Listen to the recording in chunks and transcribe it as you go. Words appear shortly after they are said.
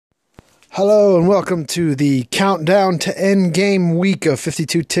Hello and welcome to the countdown to Endgame week of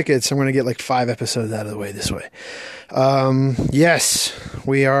 52 tickets. I'm going to get like 5 episodes out of the way this way. Yes,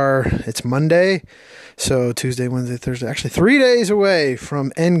 it's Monday, so Tuesday, Wednesday, Thursday, actually 3 days away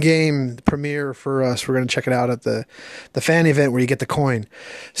from Endgame premiere for us. We're going to check it out at the fan event where you get the coin.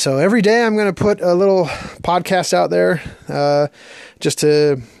 So every day I'm going to put a little podcast out there just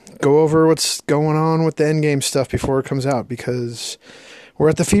to go over what's going on with the Endgame stuff before it comes out, because we're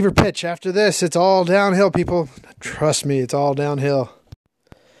at the fever pitch. After this, it's all downhill, people. Trust me, it's all downhill.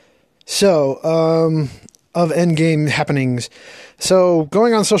 So, of Endgame happenings. So,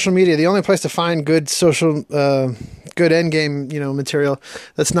 going on social media, the only place to find good Endgame, material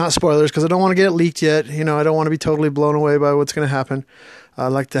that's not spoilers, because I don't want to get it leaked yet. I don't want to be totally blown away by what's going to happen. I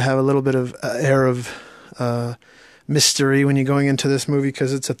like to have a little bit of air of mystery when you're going into this movie,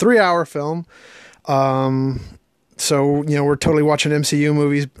 because it's a 3-hour film. So, we're totally watching MCU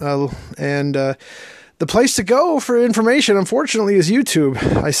movies, and the place to go for information, unfortunately, is YouTube.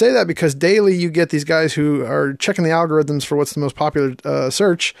 I say that because daily you get these guys who are checking the algorithms for what's the most popular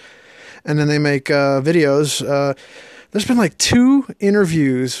search, and then they make videos. There's been like 2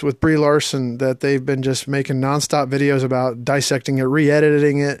 interviews with Brie Larson that they've been just making nonstop videos about, dissecting it,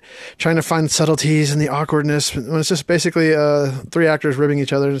 re-editing it, trying to find subtleties and the awkwardness. When it's just basically 3 actors ribbing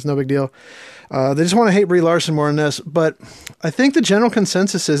each other, it's no big deal. They just want to hate Brie Larson more than this. But I think the general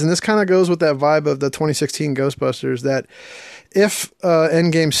consensus is, and this kind of goes with that vibe of the 2016 Ghostbusters, that if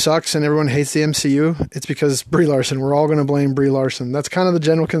Endgame sucks and everyone hates the MCU, it's because Brie Larson. We're all going to blame Brie Larson. That's kind of the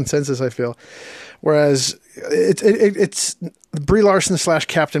general consensus, I feel. Whereas it's Brie Larson /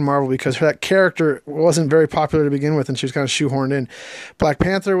 Captain Marvel, because that character wasn't very popular to begin with, and she was kind of shoehorned in. Black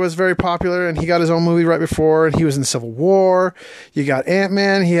Panther was very popular, and he got his own movie right before, and he was in Civil War. You got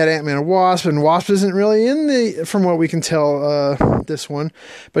Ant-Man. He had Ant-Man and Wasp, and Wasp isn't really in from what we can tell, this one.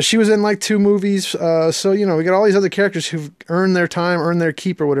 But she was in like 2 movies. So, we got all these other characters who've earned their time, earned their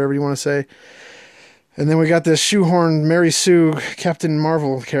keep, or whatever you want to say. And then we got this shoehorned Mary Sue Captain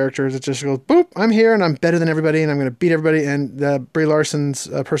Marvel character that just goes, boop, I'm here and I'm better than everybody and I'm going to beat everybody. And Brie Larson's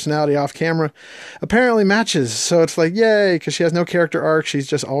personality off camera apparently matches. So it's like, yay, because she has no character arc. She's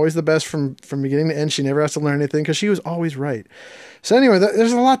just always the best from beginning to end. She never has to learn anything because she was always right. So anyway,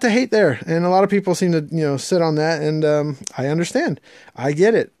 there's a lot to hate there. And a lot of people seem to, sit on that. And I understand. I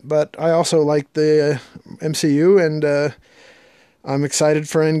get it. But I also like the MCU, and I'm excited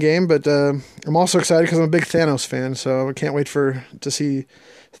for Endgame, but I'm also excited because I'm a big Thanos fan, so I can't wait to see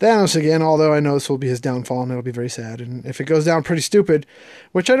Thanos again, although I know this will be his downfall, and it'll be very sad. And if it goes down pretty stupid,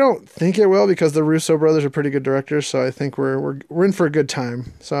 which I don't think it will, because the Russo brothers are pretty good directors, so I think we're in for a good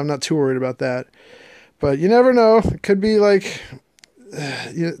time, so I'm not too worried about that. But you never know. It could be like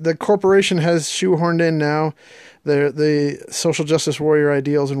the corporation has shoehorned in now the social justice warrior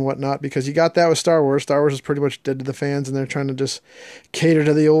ideals and whatnot, because you got that with Star Wars. Star Wars is pretty much dead to the fans, and they're trying to just cater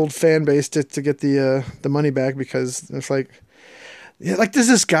to the old fan base to get the money back, because it's like there's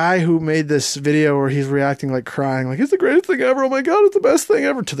this guy who made this video where he's reacting like crying, like, it's the greatest thing ever, oh my god, it's the best thing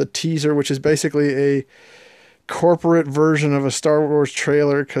ever, to the teaser, which is basically a corporate version of a Star Wars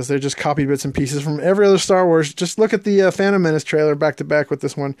trailer, because they just copied bits and pieces from every other Star Wars. Just look at the Phantom Menace trailer back to back with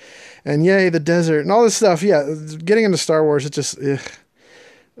this one, and yay, the desert and all this stuff. Yeah, getting into Star Wars, it just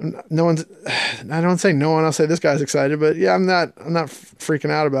no one's. I don't say no one. I'll say this guy's excited, but yeah, I'm not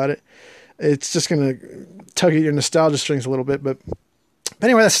freaking out about it. It's just gonna tug at your nostalgia strings a little bit, but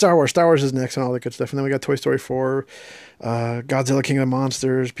anyway, that's Star Wars. Star Wars is next and all that good stuff. And then we got Toy Story 4, Godzilla King of the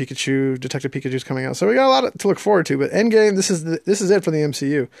Monsters, Pikachu, Detective Pikachu's coming out. So we got a lot to look forward to. But Endgame, this is it for the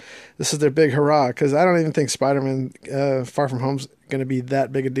MCU. This is their big hurrah, because I don't even think Spider-Man Far From Home's going to be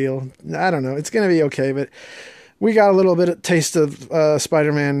that big a deal. I don't know. It's going to be okay, but we got a little bit of taste of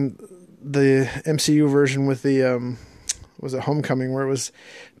Spider-Man, the MCU version with the was it Homecoming, where it was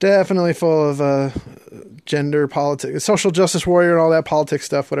definitely full of gender politics, social justice warrior, and all that politics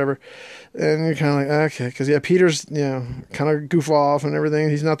stuff, whatever. And you're kind of like, okay, because Peter's kind of goof off and everything.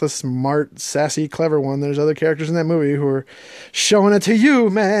 He's not the smart, sassy, clever one. There's other characters in that movie who are showing it to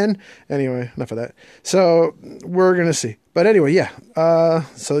you, man. Anyway, enough of that. So we're gonna see. But anyway, yeah.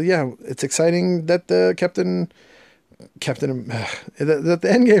 It's exciting that the that the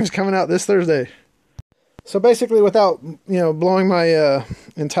Endgame's coming out this Thursday. So basically, without blowing my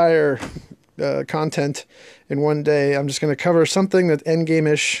entire content in one day, I'm just going to cover something that's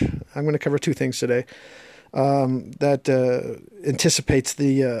Endgame-ish. I'm going to cover 2 things today. that anticipates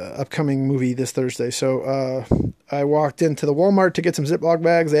the upcoming movie this Thursday. So I walked into the Walmart to get some Ziploc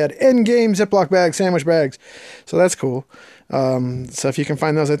bags. They had Endgame Ziploc bags, sandwich bags. So that's cool. So if you can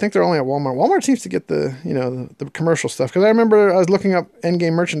find those, I think they're only at Walmart. Walmart seems to get the commercial stuff. Because I remember I was looking up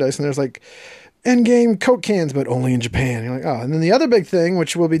Endgame merchandise, and there's like Endgame Coke cans, but only in Japan. You're like, oh. And then the other big thing,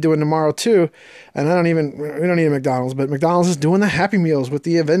 which we'll be doing tomorrow too, and we don't need a McDonald's, but McDonald's is doing the Happy Meals with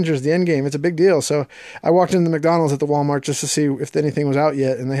the Avengers, the Endgame. It's a big deal. So I walked into the McDonald's at the Walmart just to see if anything was out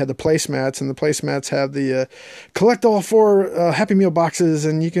yet, and they had the placemats, and the placemats have the collect all 4 Happy Meal boxes,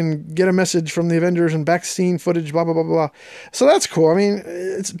 and you can get a message from the Avengers and back scene footage, blah, blah, blah, blah. So that's cool. I mean,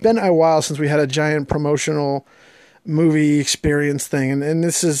 it's been a while since we had a giant promotional movie experience thing, and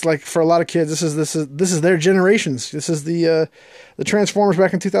this is like, for a lot of kids, this is their generations. This is the Transformers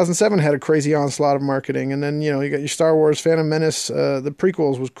back in 2007 had a crazy onslaught of marketing, and then you got your Star Wars, Phantom Menace, the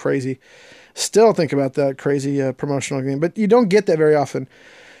prequels was crazy. Still think about that crazy promotional game, but you don't get that very often.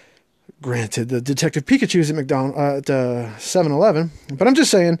 Granted, the Detective Pikachu's at McDonald's at 7-Eleven, but I'm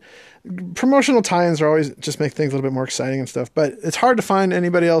just saying, promotional tie-ins are always just make things a little bit more exciting and stuff. But it's hard to find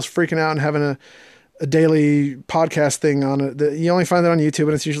anybody else freaking out and having a daily podcast thing on it. You only find that on YouTube,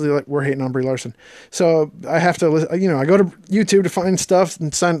 and it's usually like, we're hating on Brie Larson. So I have to, I go to YouTube to find stuff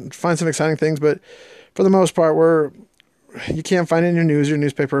and find some exciting things, but for the most part, you can't find it in your news, your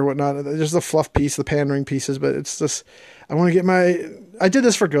newspaper, or whatnot. There's the fluff piece, the pandering pieces, but it's just, I want to get I did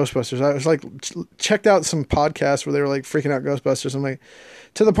this for Ghostbusters. I was like, checked out some podcasts where they were like freaking out Ghostbusters. I'm like,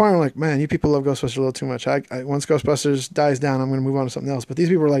 to the point where I'm like, man, you people love Ghostbusters a little too much. Once Ghostbusters dies down, I'm going to move on to something else. But these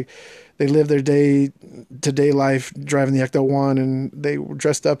people are like, they live their day-to-day life driving the Ecto-1, and they were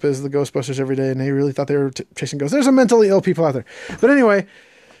dressed up as the Ghostbusters every day, and they really thought they were chasing ghosts. There's some mentally ill people out there. But anyway,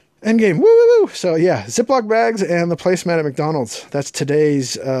 Endgame, woo, woo, woo. So yeah, Ziploc bags and the placemat at McDonald's. That's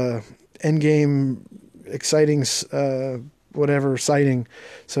today's Endgame exciting, whatever, sighting.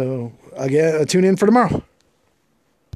 So again, tune in for tomorrow.